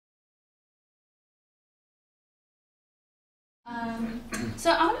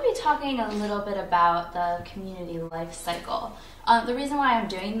So I'm going to be talking a little bit about the community life cycle. The reason why I'm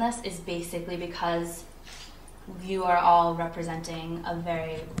doing this is basically because you are all representing a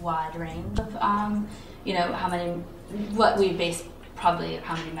very wide range of, probably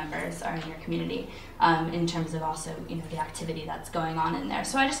how many members are in your community, in terms of also, the activity that's going on in there.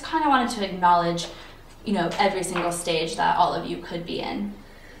 So I just kind of wanted to acknowledge, every single stage that all of you could be in,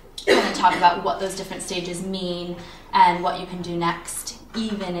 and talk about what those different stages mean and what you can do next,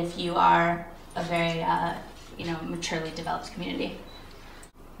 even if you are a very, maturely developed community.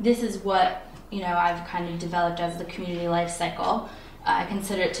 This is what, I've kind of developed as the community life cycle. I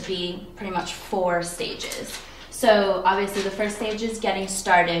consider it to be pretty much 4 stages. So obviously the first stage is getting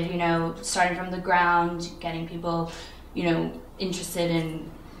started, starting from the ground, getting people, interested in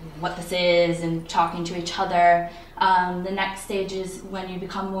what this is and talking to each other. The next stage is when you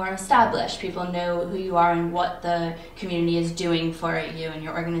become more established. People know who you are and what the community is doing for you and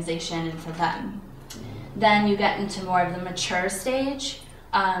your organization and for them. Then you get into more of the mature stage,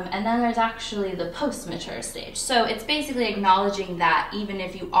 and then there's actually the post-mature stage. So it's basically acknowledging that even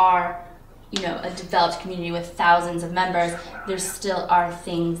if you are a developed community with thousands of members, there still are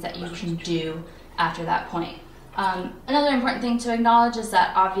things that you can do after that point. Another important thing to acknowledge is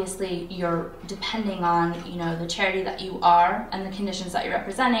that obviously you're depending on the charity that you are and the conditions that you're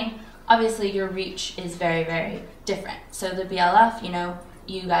representing. Obviously your reach is very, very different. So the BLF,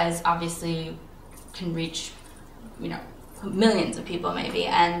 you guys obviously can reach millions of people maybe,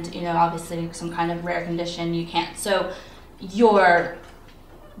 and obviously some kind of rare condition you can't. So your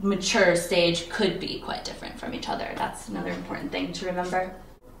mature stage could be quite different from each other. That's another important thing to remember.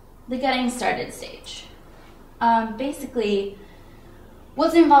 The getting started stage. Basically,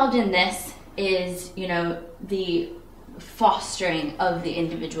 what's involved in this is, the fostering of the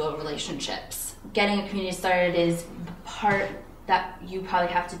individual relationships. Getting a community started is the part that you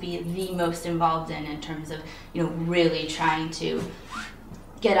probably have to be the most involved in terms of, really trying to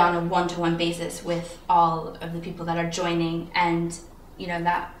get on a one-to-one basis with all of the people that are joining, and,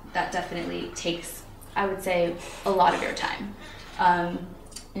 that definitely takes, I would say, a lot of your time.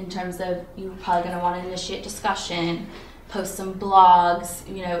 In terms of you're probably going to want to initiate discussion, post some blogs,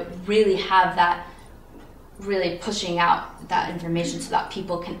 really have that, really pushing out that information so that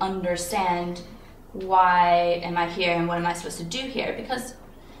people can understand why am I here and what am I supposed to do here. Because it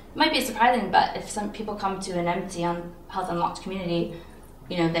might be surprising, but if some people come to an empty Health Unlocked community,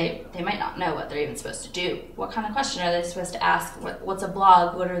 they might not know what they're even supposed to do. What kind of question are they supposed to ask? What's a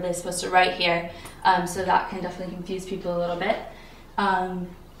blog? What are they supposed to write here? So that can definitely confuse people a little bit.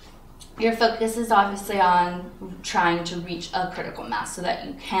 Your focus is obviously on trying to reach a critical mass so that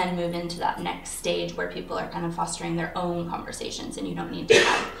you can move into that next stage where people are kind of fostering their own conversations and you don't need to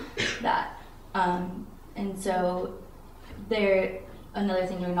have that. And so another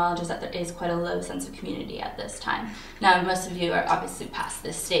thing to acknowledge is that there is quite a low sense of community at this time. Now, most of you are obviously past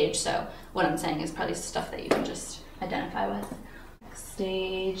this stage, so what I'm saying is probably stuff that you can just identify with. Next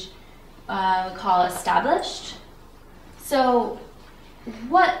stage, we call established. So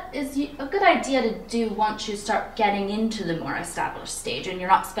what is a good idea to do once you start getting into the more established stage and you're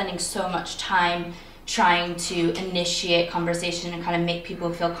not spending so much time trying to initiate conversation and kind of make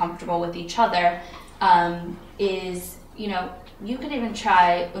people feel comfortable with each other, is, you could even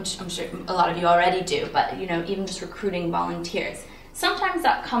try, which I'm sure a lot of you already do, but, even just recruiting volunteers. Sometimes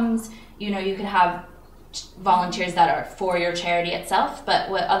that comes, you could have volunteers that are for your charity itself, but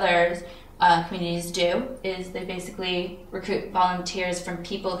what others communities do is they basically recruit volunteers from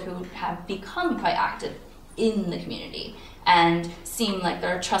people who have become quite active in the community and seem like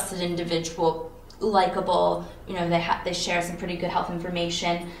they're a trusted individual, likable, they share some pretty good health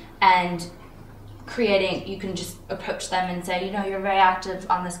information, and you can just approach them and say, you're very active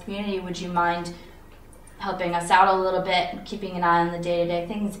on this community, would you mind helping us out a little bit and keeping an eye on the day-to-day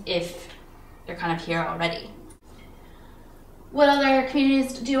things if you're kind of here already. What other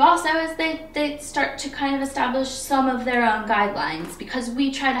communities do also is they start to kind of establish some of their own guidelines, because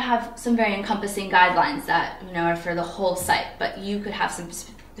we try to have some very encompassing guidelines that are for the whole site, but you could have some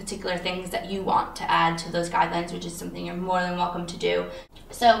particular things that you want to add to those guidelines, which is something you're more than welcome to do.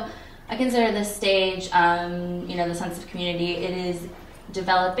 So I consider this stage, the sense of community, it is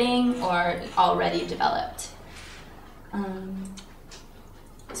developing or already developed.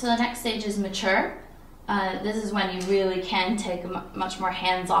 So the next stage is mature. This is when you really can take a much more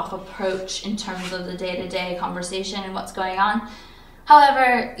hands-off approach in terms of the day-to-day conversation and what's going on.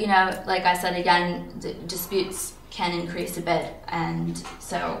 However, like I said again, disputes can increase a bit, and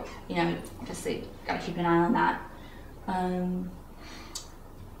so, obviously got to keep an eye on that.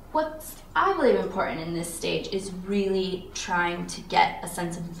 what's, I believe, important in this stage is really trying to get a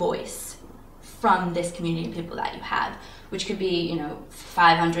sense of voice from this community of people that you have, which could be,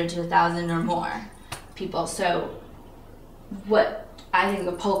 500 to 1,000 or more people. So what I think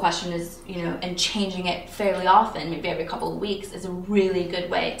the poll question is, and changing it fairly often, maybe every couple of weeks, is a really good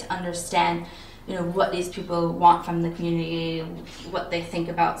way to understand, what these people want from the community, what they think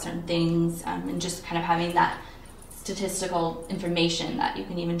about certain things, and just kind of having that statistical information that you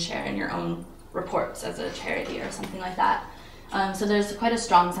can even share in your own reports as a charity or something like that. So there's quite a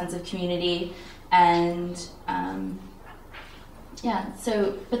strong sense of community, and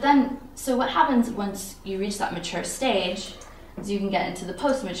so what happens once you reach that mature stage is you can get into the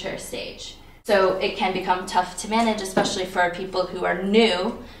post-mature stage. So it can become tough to manage, especially for people who are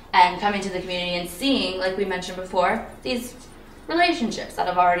new and coming to the community and seeing, like we mentioned before, these relationships that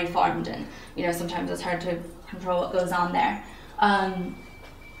have already formed, and sometimes it's hard to control what goes on there.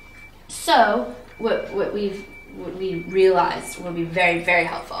 So what we realized will be very, very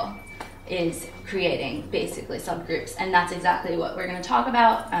helpful is creating basically subgroups, and that's exactly what we're going to talk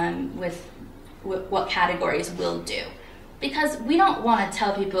about with what categories we'll do. Because we don't want to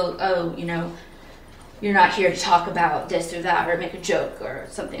tell people, oh, you're not here to talk about this or that or make a joke or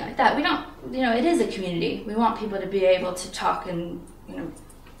something like that. We don't, it is a community. We want people to be able to talk and,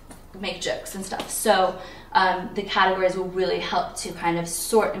 make jokes and stuff. So the categories will really help to kind of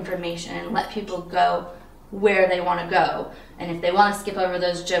sort information and let people go where they want to go. And if they want to skip over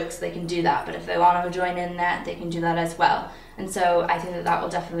those jokes, they can do that. But if they want to join in that, they can do that as well. And so I think that will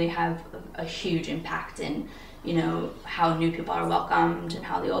definitely have a huge impact in, how new people are welcomed and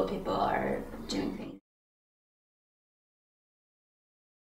how the old people are doing things.